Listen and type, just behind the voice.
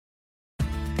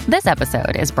This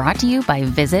episode is brought to you by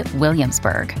Visit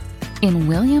Williamsburg. In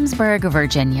Williamsburg,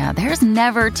 Virginia, there's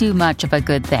never too much of a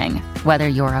good thing. Whether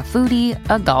you're a foodie,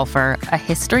 a golfer, a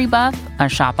history buff, a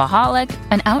shopaholic,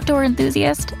 an outdoor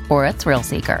enthusiast, or a thrill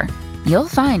seeker, you'll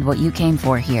find what you came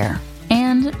for here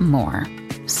and more.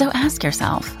 So ask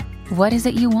yourself, what is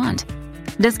it you want?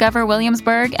 Discover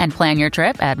Williamsburg and plan your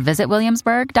trip at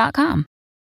visitwilliamsburg.com.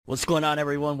 What's going on,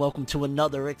 everyone? Welcome to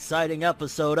another exciting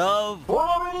episode of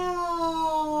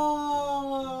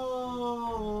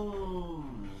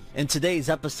In today's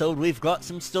episode, we've got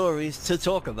some stories to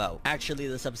talk about. Actually,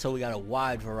 this episode, we got a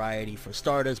wide variety. For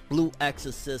starters, Blue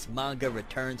Exorcist manga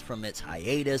returns from its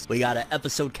hiatus. We got an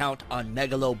episode count on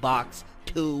Megalobox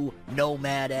 2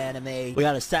 Nomad anime. We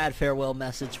got a sad farewell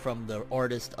message from the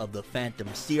artist of the Phantom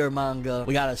Seer manga.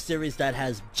 We got a series that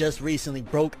has just recently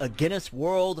broke a Guinness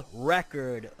World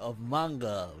Record of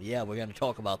manga. Yeah, we're gonna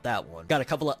talk about that one. Got a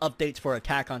couple of updates for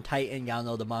Attack on Titan. Y'all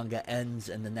know the manga ends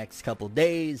in the next couple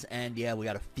days, and yeah, we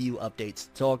got a few updates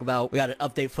to talk about. We got an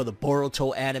update for the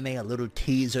Boruto anime, a little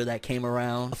teaser that came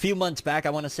around a few months back. I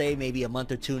want to say maybe a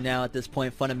month or two now at this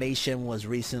point. Funimation was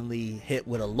recently hit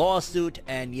with a lawsuit,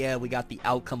 and yeah, we got the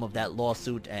outcome of that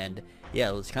lawsuit, and yeah,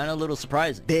 it was kind of a little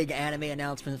surprising. Big anime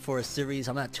announcement for a series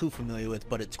I'm not too familiar with,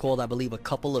 but it's called, I believe, A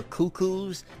Couple of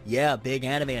Cuckoos. Yeah, big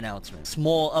anime announcement.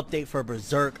 Small update for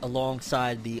Berserk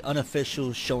alongside the unofficial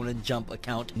Shonen Jump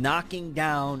account, knocking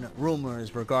down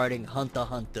rumors regarding Hunter x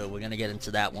Hunter. We're gonna get into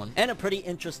that one. And a pretty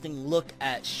interesting look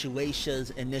at Shueisha's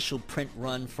initial print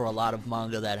run for a lot of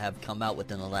manga that have come out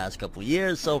within the last couple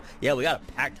years. So yeah, we got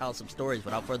a packed house of stories.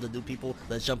 Without further ado, people,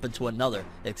 let's jump into another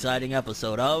exciting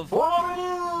episode of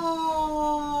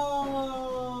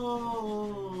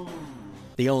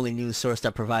the only news source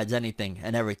that provides anything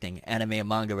and everything anime and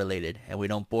manga related, and we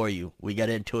don't bore you. We get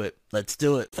into it. Let's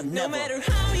do it. No matter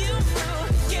how you feel,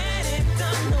 get it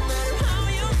done. No matter how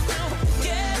you feel,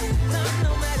 get it done.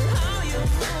 No matter how you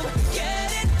feel,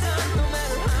 get it done. No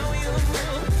matter how you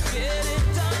feel, get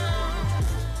it done.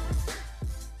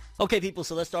 Okay, people,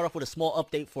 so let's start off with a small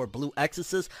update for Blue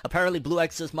Exorcist. Apparently, Blue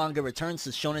Exorcist manga returns to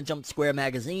Shonen Jump Square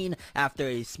magazine after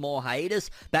a small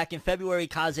hiatus. Back in February,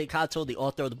 Kaze Kato, the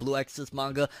author of the Blue Exorcist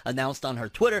manga, announced on her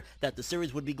Twitter that the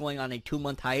series would be going on a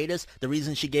 2-month hiatus. The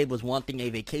reason she gave was wanting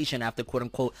a vacation after,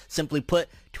 quote-unquote, simply put,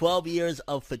 12 years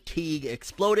of fatigue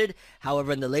exploded.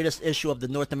 However, in the latest issue of the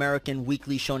North American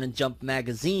Weekly Shonen Jump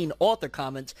magazine author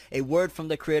comments, a word from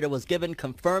the creator was given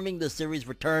confirming the series'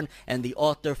 return and the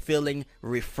author feeling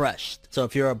refreshed. So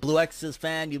if you're a Blue Exorcist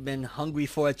fan, you've been hungry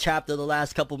for a chapter the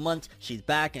last couple months, she's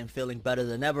back and feeling better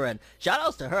than ever. And shout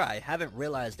outs to her. I haven't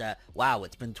realized that, wow,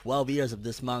 it's been 12 years of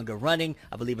this manga running.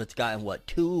 I believe it's gotten,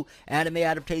 2 anime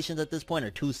adaptations at this point,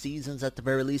 or 2 seasons at the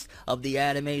very least of the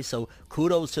anime. So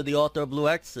kudos to the author of Blue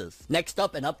Exorcist. Next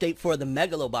up, an update for the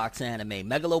Megalobox anime.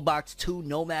 Megalobox 2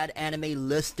 Nomad anime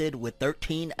listed with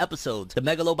 13 episodes. The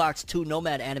Megalobox 2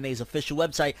 Nomad anime's official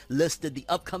website listed the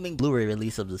upcoming Blu-ray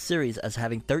release of the series as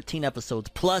having 13 episodes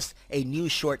plus a new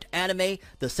short anime.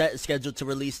 The set is scheduled to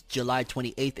release July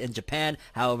 28th in Japan.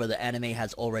 However, the anime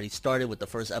has already started with the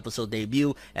first episode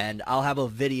debut, and I'll have a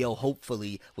video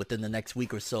hopefully within the next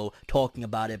week or so talking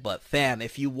about it. But fam,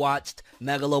 if you watched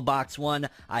Megalobox 1,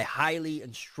 I highly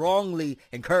and strongly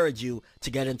encourage you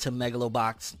to get into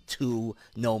Megalobox 2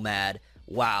 Nomad.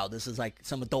 Wow, this is like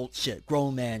some adult shit,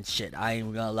 grown man shit. I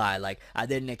ain't gonna lie, like I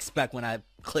didn't expect when I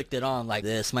clicked it on, like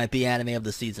this might be anime of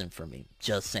the season for me,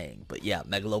 just saying. But yeah,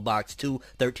 Megalobox 2,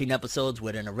 13 episodes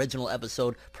with an original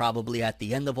episode probably at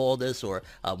the end of all this, or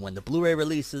when the Blu-ray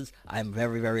releases. I'm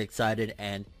very, very excited,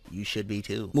 and you should be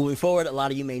too. Moving forward, a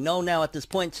lot of you may know now at this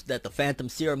point that the Phantom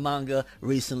Seer manga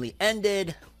recently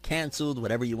ended, canceled,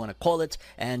 whatever you want to call it,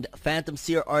 and Phantom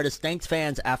Seer artist thanks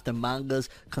fans after manga's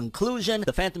conclusion.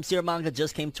 The Phantom Seer manga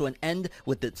just came to an end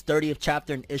with its 30th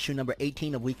chapter in issue number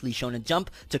 18 of Weekly Shonen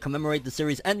Jump. To commemorate the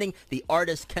series ending, the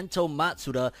artist Kento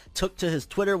Matsuda took to his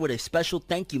Twitter with a special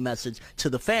thank you message to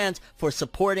the fans for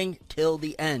supporting till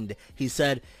the end. He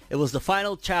said, "It was the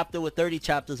final chapter with 30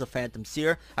 chapters of Phantom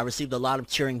Seer. I received a lot of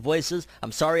cheering voices.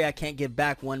 I'm sorry I can't give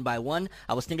back one by one.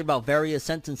 I was thinking about various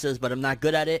sentences, but I'm not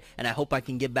good at it, and I hope I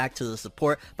can give back to the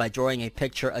support by drawing a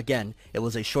picture again. It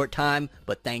was a short time,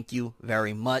 but thank you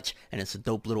very much." And it's a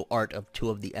dope little art of 2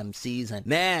 of the MCs. And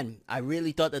man, I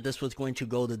really thought that this was going to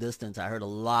go the distance. I heard a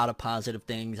lot of positive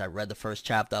things. I read the first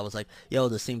chapter. I was like, yo,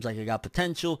 this seems like it got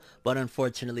potential, but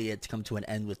unfortunately it's come to an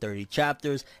end with 30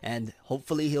 chapters, and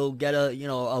hopefully he'll get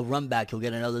a run back. He'll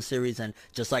get another series, and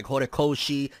just like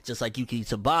Horikoshi, just like Yuki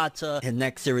Tabata, his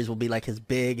next series will be like his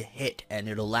big hit, and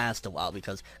it'll last a while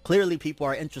because clearly people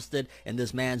are interested in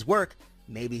this man's work.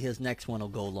 maybe his next one will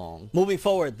go long. Moving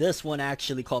forward, this one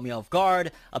actually caught me off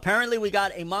guard. Apparently, we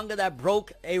got a manga that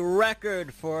broke a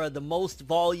record for the most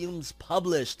volumes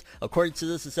published. According to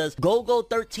this, it says, Golgo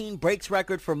 13 breaks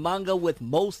record for manga with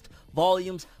most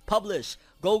volumes published.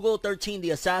 Golgo 13, the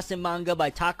assassin manga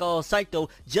by Takao Saito,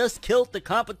 just killed the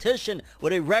competition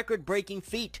with a record-breaking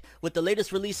feat. With the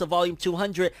latest release of volume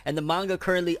 200 and the manga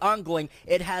currently ongoing,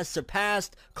 it has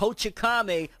surpassed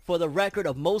Kochikame for the record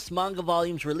of most manga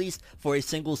volumes released for a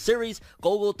single series.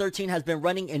 Golgo 13 has been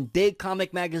running in Big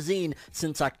Comic Magazine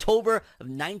since October of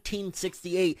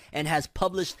 1968 and has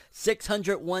published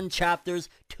 601 chapters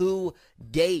to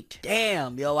date.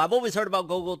 Damn, yo, I've always heard about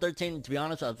Golgo 13, and to be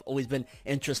honest, I've always been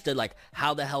interested, like,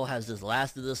 how the hell has this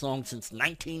lasted this long since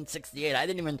 1968? I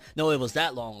didn't even know it was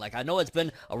that long. Like, I know it's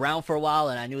been around for a while,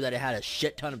 and I knew that it had a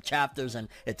shit ton of chapters, and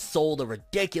it sold a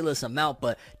ridiculous amount,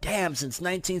 but damn, since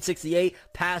 1968,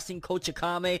 passing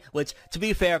Kochikame, which, to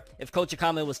be fair, if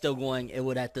Kochikame was still going, it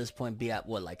would at this point be at,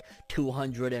 what, like,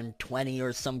 220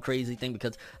 or some crazy thing,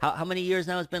 because how many years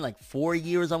now? It's been, like, 4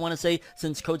 years, I want to say,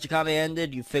 since Kochikame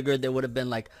ended. You figured there would have been,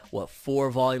 like, what,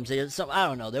 4 volumes? I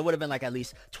don't know. There would have been, like, at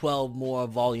least 12 more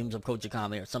volumes of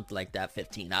Kochikame or something like that.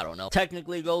 15, I don't know.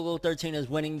 Technically, Golgo 13 is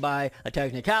winning by a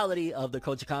technicality of the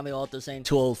Kochikame author saying,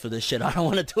 too old for this shit, I don't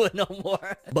want to do it no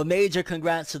more. But major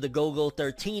congrats to the Golgo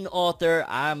 13 author.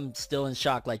 I'm still in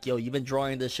shock. Like, yo, you've been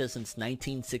drawing this shit since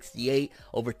 1968,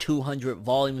 over 200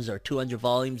 volumes or 200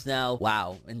 volumes now.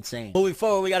 Wow, insane. Moving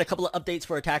forward, we got a couple of updates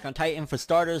for Attack on Titan. For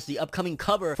starters, the upcoming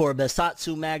cover for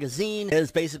Besatsu magazine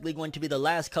is basically going to be the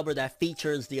last cover that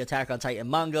features the Attack on Titan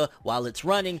manga while it's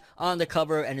running on the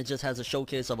cover, and it just has a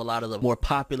showcase of a lot of the more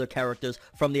popular characters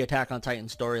from the Attack on Titan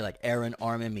story, like Eren,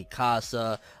 Armin,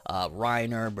 Mikasa,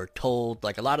 Reiner, Bertolt,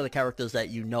 like a lot of the characters that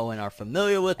you know and are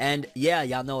familiar with. And yeah,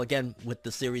 y'all know, again, with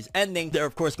the series ending, they're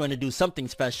of course going to do something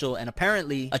special, and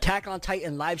apparently Attack on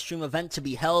Titan live stream event to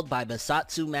be held by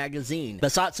Besatsu magazine.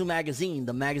 Besatsu magazine,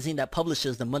 the magazine that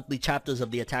publishes the monthly chapters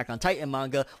of the Attack on Titan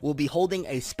manga, will be holding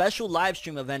a special live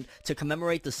stream event to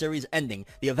commemorate the series ending.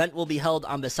 The event will be held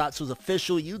on Besatsu's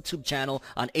official YouTube channel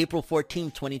on April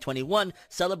 14, 2021,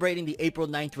 celebrating the April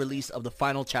 9th release of the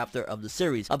final chapter of the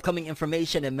series. Upcoming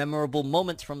information and memorable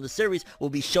moments from the series will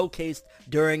be showcased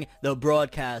during the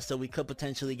broadcast, so we could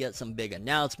potentially get some big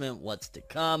announcement, what's to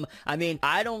come. I mean,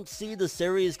 I don't see the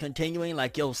series continuing,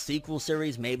 like, yo, sequel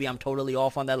series, maybe I'm totally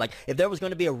off on that. Like, if there was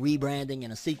going to be a rebranding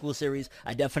and a sequel series,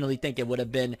 I definitely think it would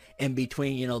have been in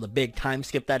between, you know, the big time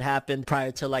skip that happened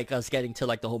prior to, like, us getting to,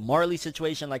 like, the whole Marley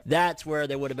situation. Like, that's where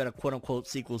there would have been a quote-unquote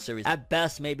sequel series. At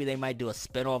best, maybe they might do a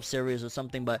spin-off series or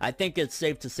something, but I think it's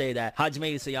safe to say that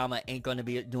Hajime Isayama ain't going to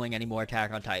be doing any more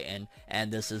Attack on Titan,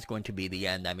 and this is going to be the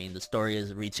end. I mean, the story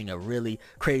is reaching a really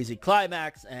crazy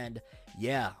climax, and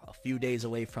yeah, a few days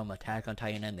away from Attack on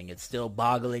Titan ending. It's still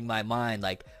boggling my mind,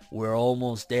 like, we're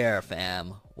almost there,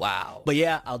 fam. Wow. But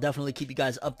yeah, I'll definitely keep you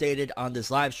guys updated on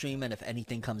this live stream, and if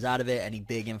anything comes out of it, any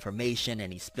big information,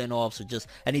 any spin-offs, or just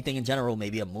anything in general,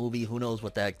 maybe a movie, who knows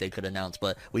what the heck they could announce.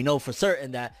 But we know for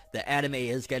certain that the anime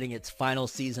is getting its final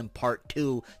season part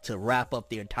 2 to wrap up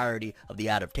the entirety of the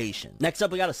adaptation. Next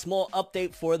up, we got a small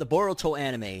update for the Boruto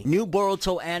anime. New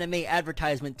Boruto anime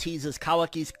advertisement teases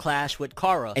Kawaki's clash with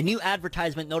Kara. A new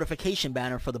advertisement notification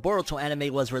banner for the Boruto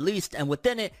anime was released, and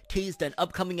within it teased an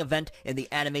upcoming event in the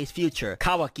anime's future.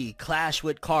 Kawaki clash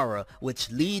with Kara, which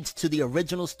leads to the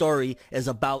original story, is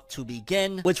about to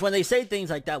begin. Which, when they say things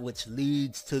like that, which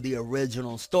leads to the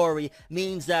original story,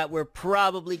 means that we're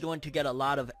probably going to get a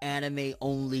lot of anime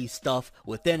only stuff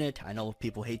within it. I know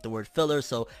people hate the word filler,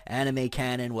 so anime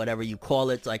canon, whatever you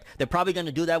call it, like, they're probably going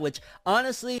to do that, which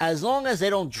honestly, as long as they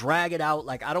don't drag it out,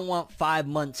 like, I don't want 5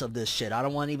 months of this shit. I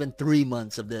don't want even 3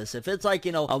 months of this. If it's like,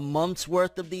 you know, a month's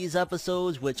worth of these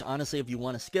episodes, which honestly, if you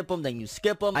want to skip them, then you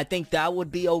skip them. I think that would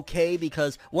be okay,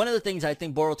 because one of the things I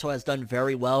think Boruto has done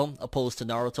very well, opposed to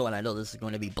Naruto, and I know this is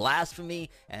going to be blasphemy,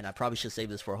 and I probably should save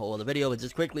this for a whole other video, but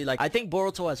just quickly, like, I think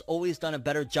Boruto has always done a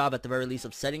better job, at the very least,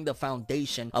 of setting the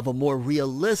foundation of a more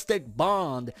realistic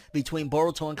bond between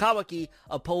Boruto and Kawaki,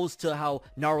 opposed to how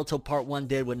Naruto Part 1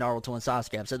 did with Naruto and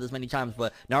Sasuke. I've said this many times,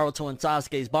 but Naruto and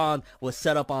Sasuke's bond was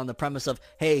set up on the premise of,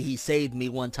 hey, he saved me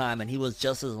one time, and he was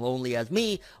just as lonely as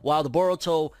me, while the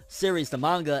Boruto series, the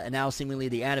manga, and now seemingly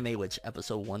the anime, which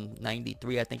episode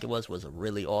 193, I think it was a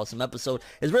really awesome episode,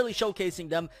 is really showcasing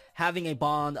them having a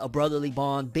bond, a brotherly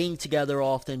bond, being together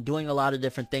often, doing a lot of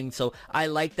different things. So I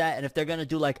like that, and if they're gonna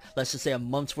do, like, let's just say a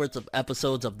month's worth of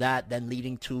episodes of that, then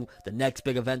leading to the next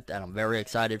big event that I'm very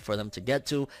excited for them to get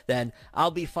to, then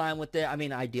I'll be fine with it. I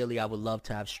mean, ideally, I would love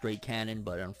to have straight canon,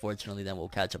 but unfortunately, then we'll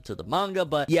catch up to the manga.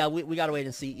 But yeah, we gotta wait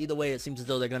and see. Either either way, it seems as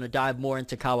though they're going to dive more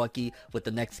into Kawaki with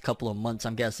the next couple of months,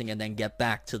 I'm guessing, and then get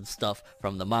back to the stuff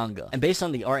from the manga. And based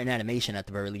on the art and animation at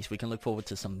the very least, we can look forward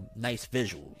to some nice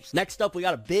visuals. Next up, we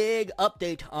got a big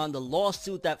update on the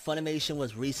lawsuit that Funimation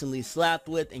was recently slapped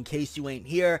with. In case you ain't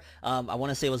here, I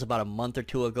want to say it was about a month or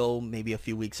two ago, maybe a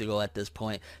few weeks ago at this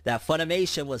point, that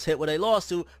Funimation was hit with a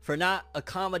lawsuit for not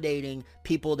accommodating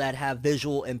people that have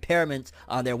visual impairments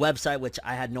on their website, which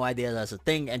I had no idea that's a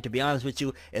thing. And to be honest with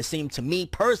you, it seemed to me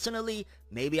personally,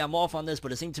 maybe I'm off on this,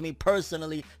 but it seemed to me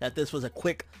personally that this was a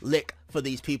quick lick for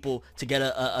these people to get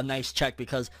a nice check,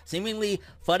 because seemingly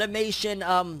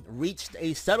Funimation reached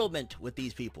a settlement with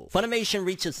these people. Funimation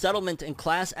reached a settlement in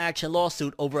class action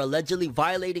lawsuit over allegedly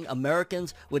violating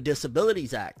Americans with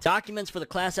Disabilities Act. Documents for the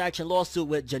class action lawsuit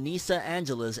with Janissa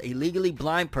Angeles, a legally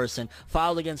blind person,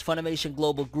 filed against Funimation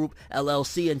Global Group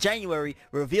LLC in January,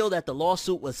 revealed that the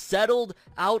lawsuit was settled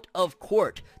out of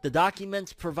court. The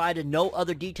documents provided no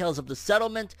other details of the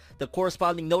settlement. The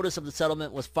corresponding notice of the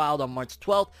settlement was filed on March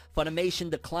 12th. Funimation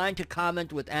declined to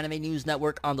comment with Anime News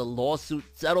Network on the lawsuit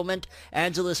settlement.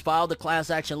 Angeles filed a class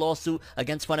action lawsuit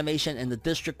against Funimation in the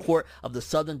District Court of the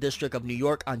Southern District of New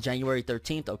York on January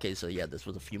 13th. Okay, so yeah, this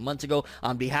was a few months ago,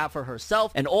 on behalf of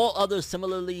herself and all others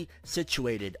similarly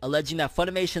situated, alleging that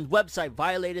Funimation's website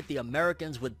violated the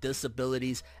Americans with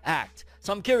Disabilities Act.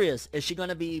 So I'm curious, is she going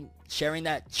to be sharing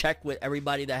that check with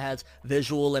everybody that has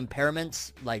visual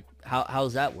impairments? Like,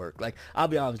 how's that work? Like, I'll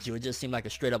be honest with you, it just seemed like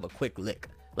a quick lick.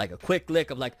 Like a quick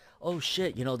lick of like, oh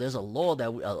shit, you know, there's a law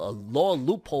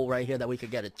loophole right here that we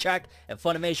could get a check. And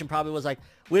Funimation probably was like,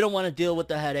 we don't want to deal with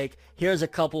the headache. Here's a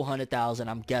couple $100,000,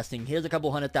 I'm guessing. Here's a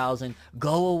couple $100,000.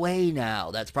 Go away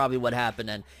now. That's probably what happened.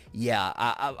 And yeah,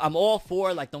 I'm all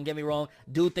for, like, don't get me wrong,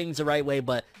 do things the right way,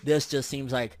 but this just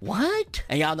seems like, what?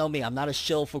 And y'all know me, I'm not a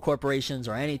shill for corporations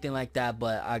or anything like that,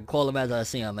 but I call them as I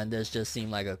see them, and this just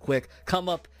seemed like a quick come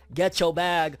up, get your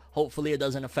bag. Hopefully it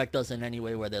doesn't affect us in any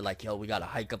way where they're like, yo, we gotta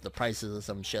hike up the prices or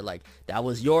some shit. Like, that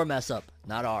was your mess up,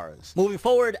 not ours. Moving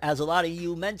forward, as a lot of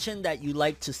you mentioned that you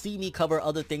like to see me cover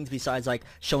other things besides like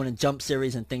Shonen Jump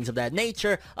series and things of that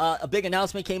nature, a big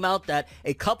announcement came out that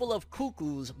a couple of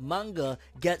Cuckoo's manga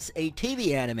gets a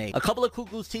TV anime. A couple of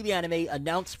Cuckoo's TV anime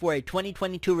announced for a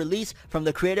 2022 release from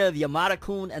the creator of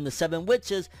Yamada-kun and the Seven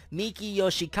Witches. Miki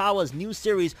Yoshikawa's new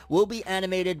series will be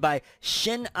animated by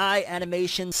Shin-Ei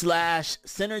Animation /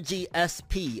 Synergy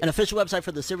SP. An official website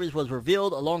for the series was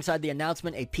revealed. Alongside the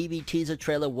announcement, a PV teaser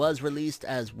trailer was released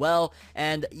as well.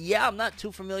 And yeah, I'm not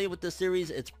too familiar with this series.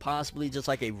 It's possibly just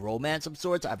like a romance of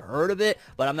sorts. I've heard of it,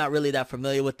 but I'm not really that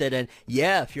familiar with it. And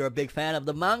yeah, if you're a big fan of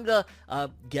the manga,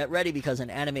 get ready because an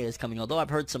anime is coming. Although I've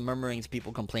heard some murmurings,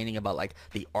 people complaining about like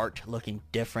the art looking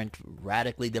different,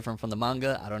 radically different from the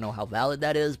manga. I don't know how valid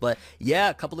that is, but yeah,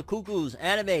 a couple of Cuckoos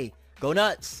anime. Go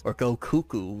nuts. Or go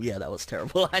cuckoo. Yeah, that was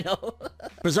terrible, I know.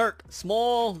 Berserk,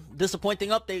 small, disappointing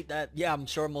update that, yeah, I'm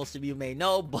sure most of you may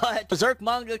know, but Berserk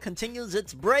manga continues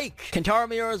its break. Kentaro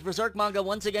Miura's Berserk manga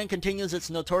once again continues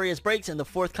its notorious breaks in the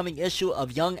forthcoming issue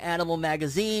of Young Animal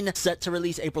magazine, set to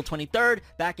release April 23rd.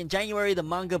 Back in January, the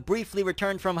manga briefly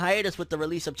returned from hiatus with the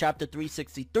release of chapter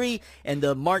 363 in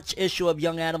the March issue of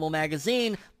Young Animal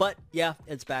magazine, but yeah,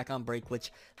 it's back on break,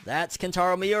 which that's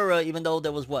Kentaro Miura, even though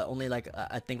there was what, only like,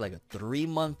 I think like a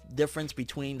 3-month difference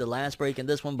between the last break and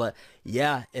this one. But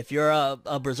yeah, if you're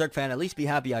a Berserk fan, at least be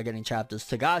happy y'all getting chapters.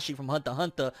 Tagashi from Hunter x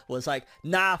Hunter was like,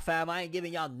 nah fam, I ain't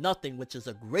giving y'all nothing, which is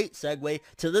a great segue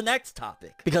to the next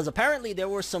topic, because apparently there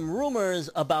were some rumors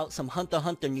about some Hunter x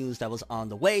Hunter news that was on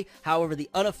the way. However, the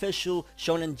unofficial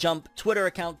Shonen Jump Twitter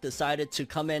account decided to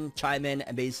chime in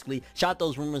and basically shot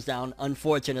those rumors down,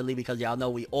 unfortunately, because y'all know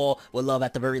we all would love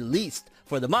at the very least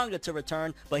for the manga to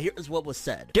return. But here's what was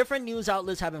said. Different news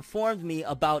outlets have informed me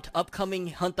about upcoming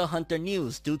Hunter x Hunter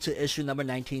news due to issue number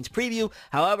 19's preview.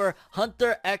 However,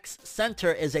 Hunter X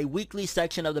Center is a weekly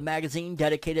section of the magazine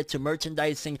dedicated to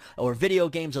merchandising or video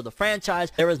games of the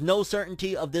franchise. There is no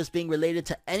certainty of this being related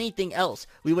to anything else.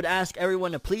 We would ask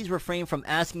everyone to please refrain from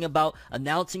asking about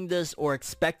announcing this or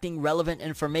expecting relevant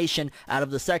information out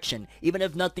of the section. Even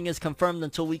if nothing is confirmed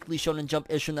until Weekly Shonen Jump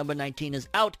issue number 19 is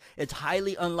out, it's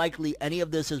highly unlikely any of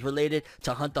this is related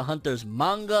to Hunter x Hunter's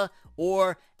manga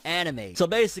or anime. So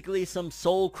basically some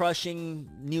soul-crushing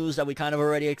news that we kind of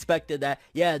already expected, that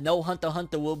yeah, no Hunter x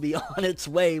Hunter will be on its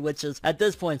way, which is at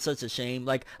this point such a shame.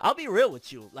 Like, I'll be real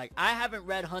with you, like, I haven't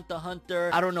read Hunter x Hunter,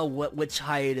 I don't know which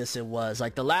hiatus it was.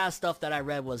 Like, the last stuff that I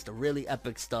read was the really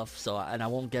epic stuff, so, and I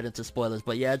won't get into spoilers,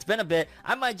 but yeah, it's been a bit.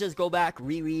 I might just go back,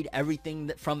 reread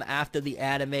everything from after the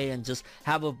anime and just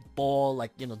have a ball, like,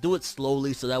 you know, do it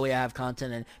slowly so that way I have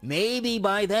content, and maybe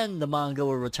by then the manga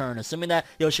will return, assuming that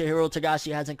Yoshihiro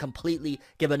Togashi hasn't hasn't completely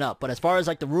given up. But as far as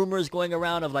like the rumors going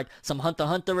around of like some Hunter x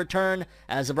Hunter return,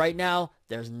 as of right now,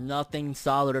 there's nothing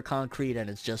solid or concrete, and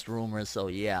it's just rumors, so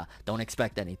yeah, don't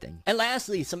expect anything. And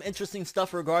lastly, some interesting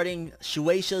stuff regarding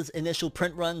Shueisha's initial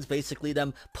print runs, basically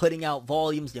them putting out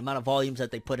volumes, the amount of volumes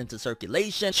that they put into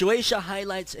circulation. Shueisha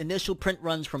highlights initial print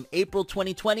runs from April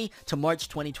 2020 to March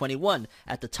 2021.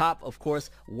 At the top, of course,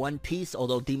 One Piece,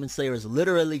 although Demon Slayer is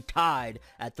literally tied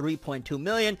at 3.2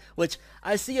 million, which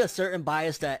I see a certain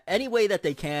bias that any way that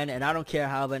they can, and I don't care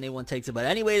how anyone takes it, but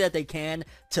any way that they can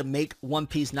to make One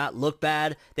Piece not look bad,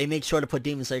 they make sure to put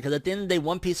Demon Slayer, because at the end of the day,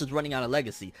 One Piece is running out of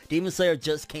legacy. Demon Slayer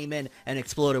just came in and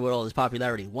exploded with all his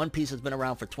popularity. One Piece has been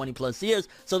around for 20 plus years,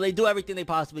 so they do everything they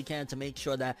possibly can to make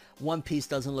sure that One Piece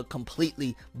doesn't look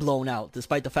completely blown out,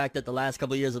 despite the fact that the last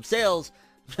couple of years of sales,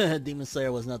 Demon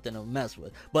Slayer was nothing to mess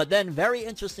with. But then, very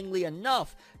interestingly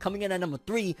enough, coming in at number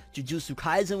 3, Jujutsu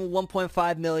Kaisen with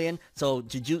 1.5 million. So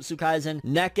Jujutsu Kaisen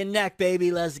neck and neck, baby,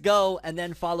 let's go. And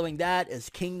then following that is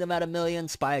Kingdom at 1 million,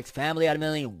 Spy X Family at 1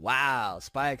 million. Wow,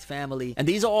 Spy X Family. And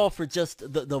these are all for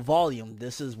just the volume.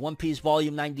 This is One Piece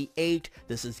volume 98.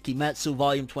 This is Kimetsu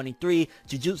volume 23.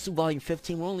 Jujutsu volume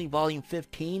 15. We're only volume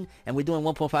 15, and we're doing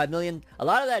 1.5 million. A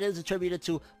lot of that is attributed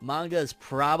to manga is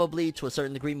probably to a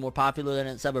certain degree more popular than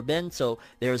it's ever been, so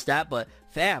there's that. But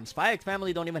fam, Spy X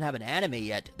Family don't even have an anime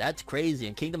yet. That's crazy.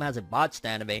 And Kingdom has a botched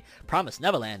anime, Promise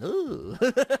Neverland. Ooh.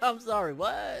 I'm sorry,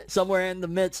 what? Somewhere in the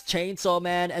midst, Chainsaw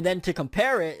Man. And then to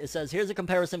compare it, it says here's a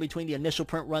comparison between the initial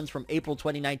print runs from April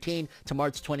 2019 to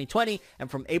March 2020 and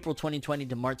from April 2020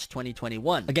 to March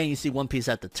 2021. Again, you see One Piece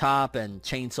at the top and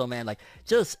Chainsaw Man, like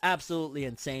just absolutely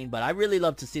insane. But I really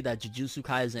love to see that Jujutsu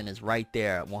Kaisen is right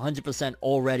there, 100%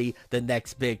 already the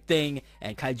next big thing,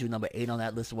 and Kaiju number 8 on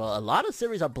that list as well. A lot of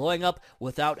series are blowing up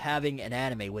without having an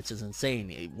anime, which is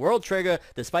insane. World Trigger,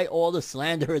 despite all the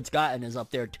slander it's gotten, is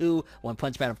up there too. One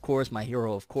Punch Man, of course. My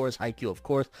Hero, of course. Haikyuu, of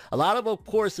course. A lot of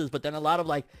courses, but then a lot of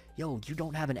like, yo, you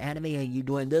don't have an anime and you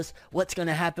doing this? What's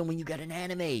gonna happen when you get an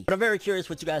anime? But I'm very curious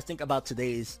what you guys think about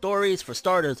today's stories. For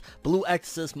starters, Blue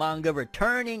Exorcist manga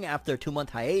returning after a 2-month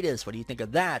hiatus. What do you think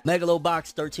of that?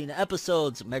 Megalobox, 13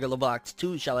 episodes. Megalobox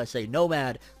 2, shall I say,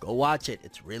 Nomad. Go watch it.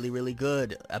 It's really, really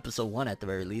good. Episode 1 at the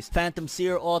very least. Phantom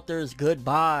Seer authors,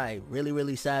 goodbye. Really,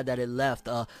 really sad that it left.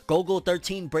 Gogo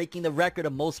 13 breaking the record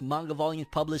of most manga volumes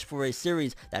published for a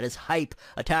series. That is hype.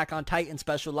 Attack on Titan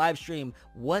special live stream.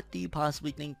 What do you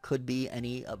possibly think could be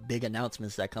any big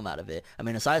announcements that come out of it? I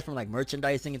mean, aside from like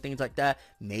merchandising and things like that,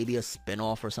 maybe a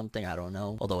spin-off or something, I don't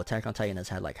know. Although Attack on Titan has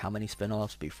had like how many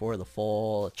spin-offs before the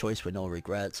fall? A Choice with No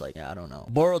Regrets, like, yeah, I don't know.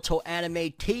 Boruto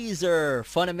anime teaser,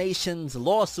 Funimation's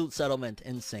lawsuit settlement,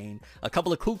 insane. A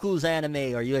couple of Cuckoo's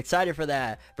anime, are you excited for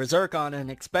that? Berserk on an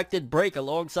expected break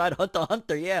alongside Hunter x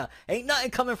Hunter, yeah. Ain't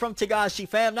nothing coming from Tagashi,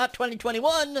 fam, not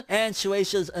 2021. And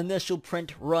Shueisha's initial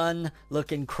print run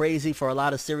looking crazy for a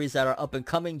lot of series that are up and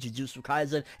coming. Jujutsu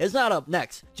Kaisen is not up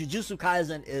next. Jujutsu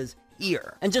Kaisen is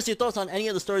here. And just your thoughts on any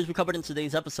of the stories we covered in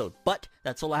today's episode. But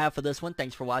that's all I have for this one.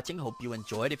 Thanks for watching. Hope you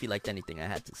enjoyed. If you liked anything I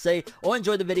had to say or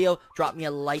enjoyed the video, drop me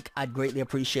a like. I'd greatly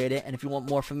appreciate it. And if you want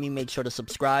more from me, make sure to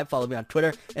subscribe. Follow me on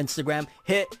Twitter, Instagram.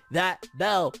 Hit that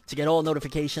bell to get all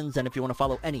notifications. And if you want to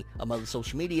follow any of my other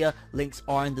social media, links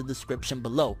are in the description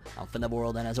below. I'm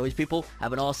FunNeverWorld, and as always, people,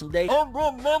 have an awesome day. And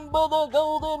remember the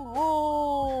golden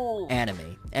rule.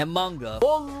 Anime and manga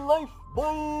for life,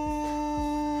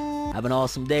 boy. Have an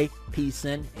awesome day. Peace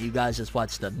in. And you guys just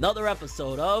watched another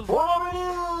episode of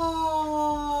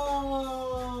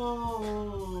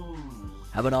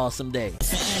Have an awesome day.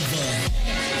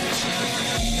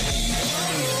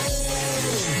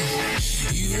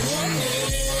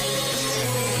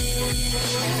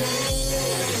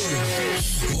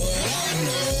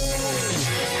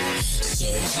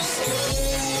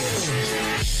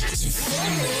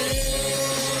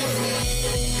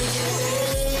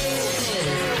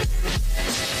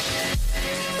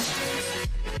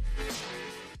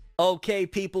 Okay,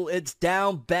 people, it's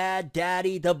down bad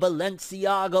daddy, the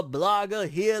Balenciaga blogger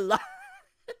here live.